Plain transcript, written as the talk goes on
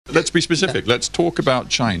let's be specific. Let's talk about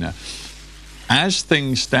China. As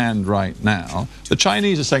things stand right now, the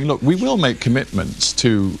Chinese are saying, look, we will make commitments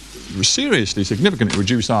to seriously, significantly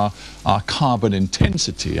reduce our carbon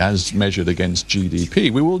intensity as measured against GDP.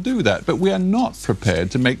 We will do that, but we are not prepared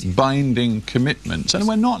to make binding commitments, and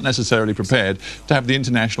we're not necessarily prepared to have the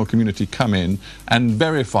international community come in and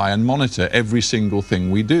verify and monitor every single thing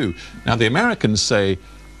we do. Now, the Americans say,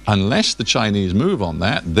 unless the Chinese move on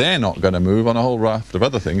that, they're not going to move on a whole raft of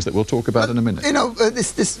other things that we'll talk about in a minute. You know,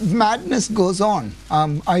 this madness goes on.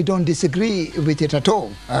 I don't disagree with it at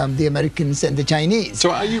all, the Americans and the Chinese. So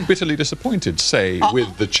are you bitterly disappointed, say,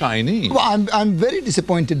 with the Chinese? Well, I'm very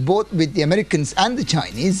disappointed both with the Americans and the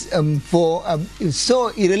Chinese for so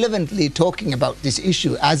irrelevantly talking about this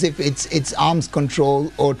issue as if it's arms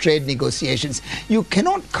control or trade negotiations. You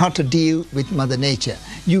cannot cut a deal with Mother Nature.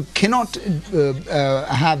 You cannot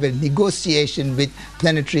have a negotiation with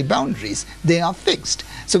planetary boundaries. They are fixed.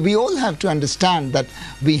 So we all have to understand that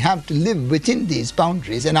we have to live within these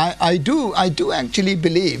boundaries. And I do actually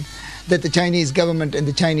believe that the Chinese government and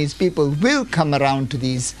the Chinese people will come around to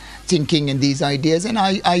these thinking and these ideas. And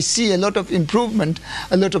I see a lot of improvement,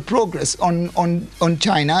 a lot of progress on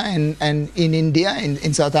China and in India,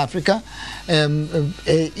 in South Africa,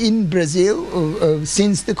 in Brazil,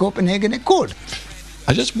 since the Copenhagen Accord.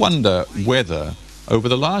 I just wonder whether, over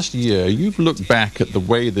the last year, you've looked back at the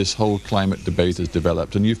way this whole climate debate has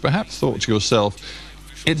developed, and you've perhaps thought to yourself,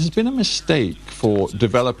 it has been a mistake for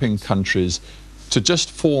developing countries to just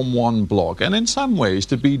form one bloc, and in some ways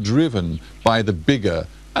to be driven by the bigger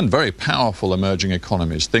and very powerful emerging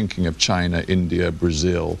economies, thinking of China, India,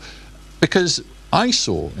 Brazil. Because I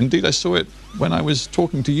saw it when I was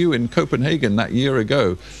talking to you in Copenhagen that year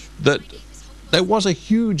ago, that there was a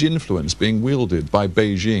huge influence being wielded by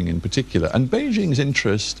Beijing in particular, and Beijing's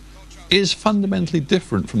interest is fundamentally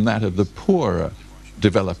different from that of the poorer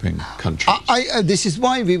developing countries. This is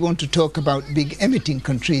why we want to talk about big emitting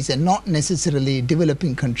countries and not necessarily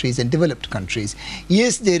developing countries and developed countries.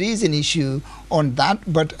 Yes, there is an issue on that,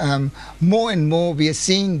 but more and more we are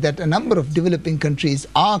seeing that a number of developing countries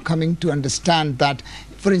are coming to understand that,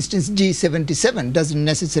 for instance, G77 doesn't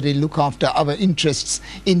necessarily look after our interests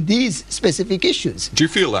in these specific issues. Do you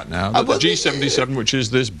feel that now? That the G77, which is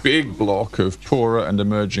this big bloc of poorer and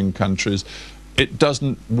emerging countries, it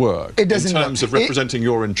doesn't work in terms of representing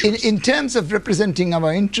your interests? In terms of representing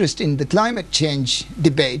our interest in the climate change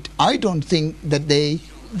debate, I don't think that they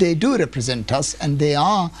do represent us, and they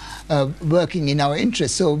are working in our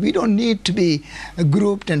interests. So we don't need to be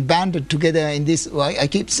grouped and banded together in this. I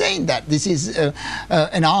keep saying that this is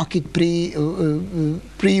an archaic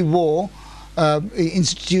pre-war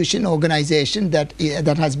institution, organization that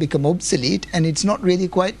has become obsolete, and it's not really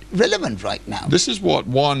quite relevant right now. This is what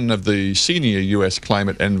one of the senior US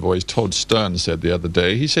climate envoys, Todd Stern, said the other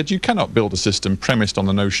day. He said you cannot build a system premised on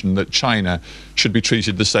the notion that China should be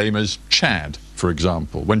treated the same as Chad, for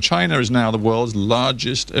example, when China is now the world's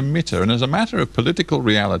largest emitter. And as a matter of political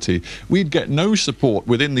reality, we'd get no support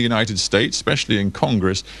within the United States, especially in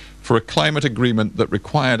Congress, for a climate agreement that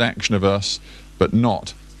required action of us, but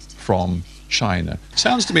not from China.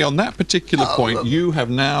 Sounds to me on that particular point you have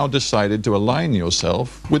now decided to align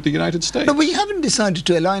yourself with the United States. No, we haven't decided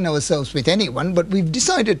to align ourselves with anyone, but we've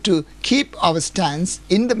decided to keep our stance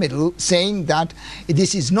in the middle, saying that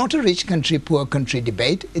this is not a rich country, poor country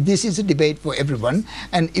debate. This is a debate for everyone,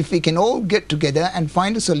 and if we can all get together and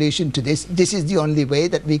find a solution to this, this is the only way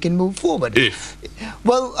that we can move forward. If.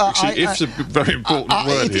 Well, if's a very important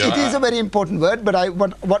word here. It is a very important word, but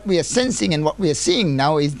what we are sensing and what we are seeing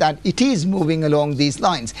now is that it is moving along these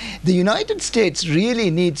lines. The United States really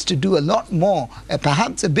needs to do a lot more,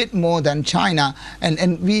 perhaps a bit more than China,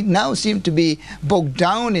 and we now seem to be bogged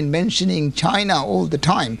down in mentioning China all the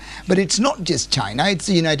time. But it's not just China, it's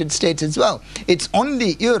the United States as well. It's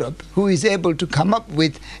only Europe who is able to come up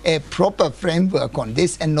with a proper framework on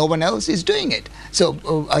this, and no one else is doing it.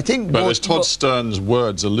 So I think... But as Todd Stern's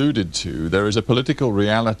words alluded to, there is a political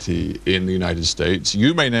reality in the United States.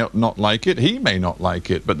 You may not like it, he may not like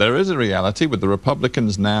it, but there is a reality with the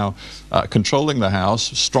Republicans now controlling the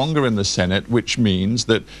House, stronger in the Senate, which means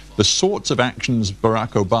that the sorts of actions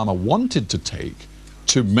Barack Obama wanted to take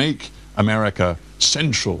to make America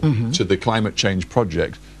central to the climate change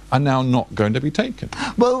project are now not going to be taken.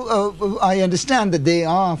 Well, I understand that they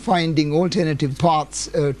are finding alternative paths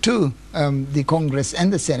to the Congress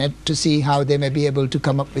and the Senate to see how they may be able to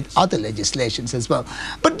come up with other legislations as well.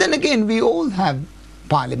 But then again, we all have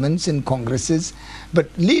parliaments and congresses, but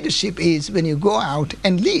leadership is when you go out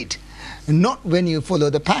and lead, not when you follow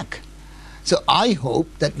the pack. So I hope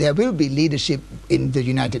that there will be leadership in the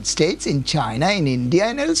United States, in China, in India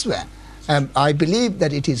and elsewhere. I believe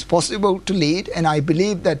that it is possible to lead, and I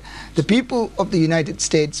believe that the people of the United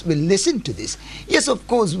States will listen to this. Yes, of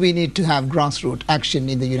course, we need to have grassroots action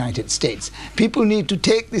in the United States. People need to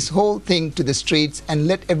take this whole thing to the streets and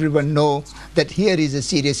let everyone know that here is a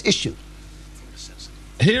serious issue.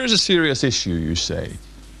 Here is a serious issue, you say.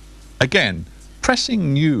 Again,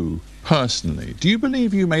 pressing you personally, do you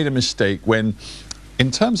believe you made a mistake when,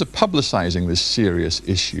 in terms of publicizing this serious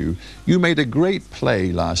issue, you made a great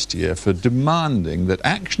play last year for demanding that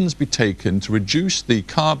actions be taken to reduce the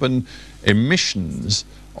carbon emissions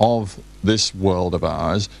of this world of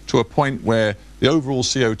ours to a point where the overall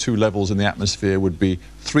CO2 levels in the atmosphere would be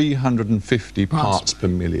 350 parts per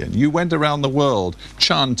million. You went around the world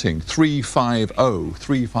chanting 350,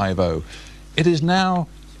 350. It is now,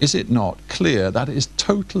 is it not, clear that is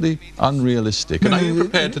totally unrealistic? And are you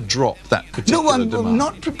prepared to drop that particular demand? No, I'm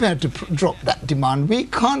not prepared to drop that demand. We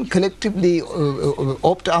can't collectively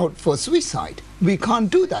opt out for suicide. We can't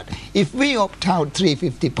do that. If we opt out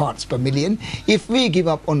 350 parts per million, if we give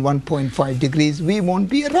up on 1.5 degrees, we won't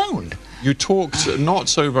be around. You talked not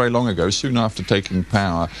so very long ago, soon after taking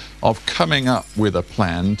power, of coming up with a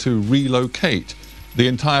plan to relocate the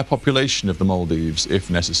entire population of the Maldives,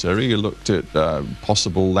 if necessary. You looked at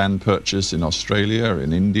possible land purchase in Australia,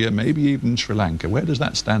 in India, maybe even Sri Lanka. Where does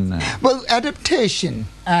that stand now? Well, adaptation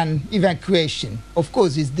and evacuation, of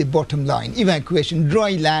course, is the bottom line. Evacuation,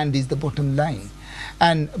 dry land is the bottom line.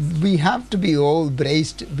 And we have to be all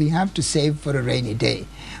braced. We have to save for a rainy day.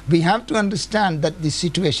 We have to understand that this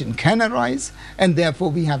situation can arise, and therefore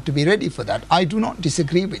we have to be ready for that. I do not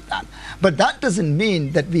disagree with that. But that doesn't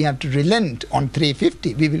mean that we have to relent on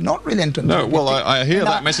 350. We will not relent on 350. No, well, I hear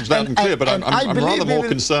that message loud and clear, but I'm rather more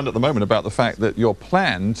concerned at the moment about the fact that your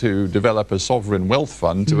plan to develop a sovereign wealth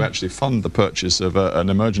fund to actually fund the purchase of an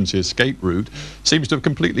emergency escape route seems to have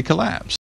completely collapsed.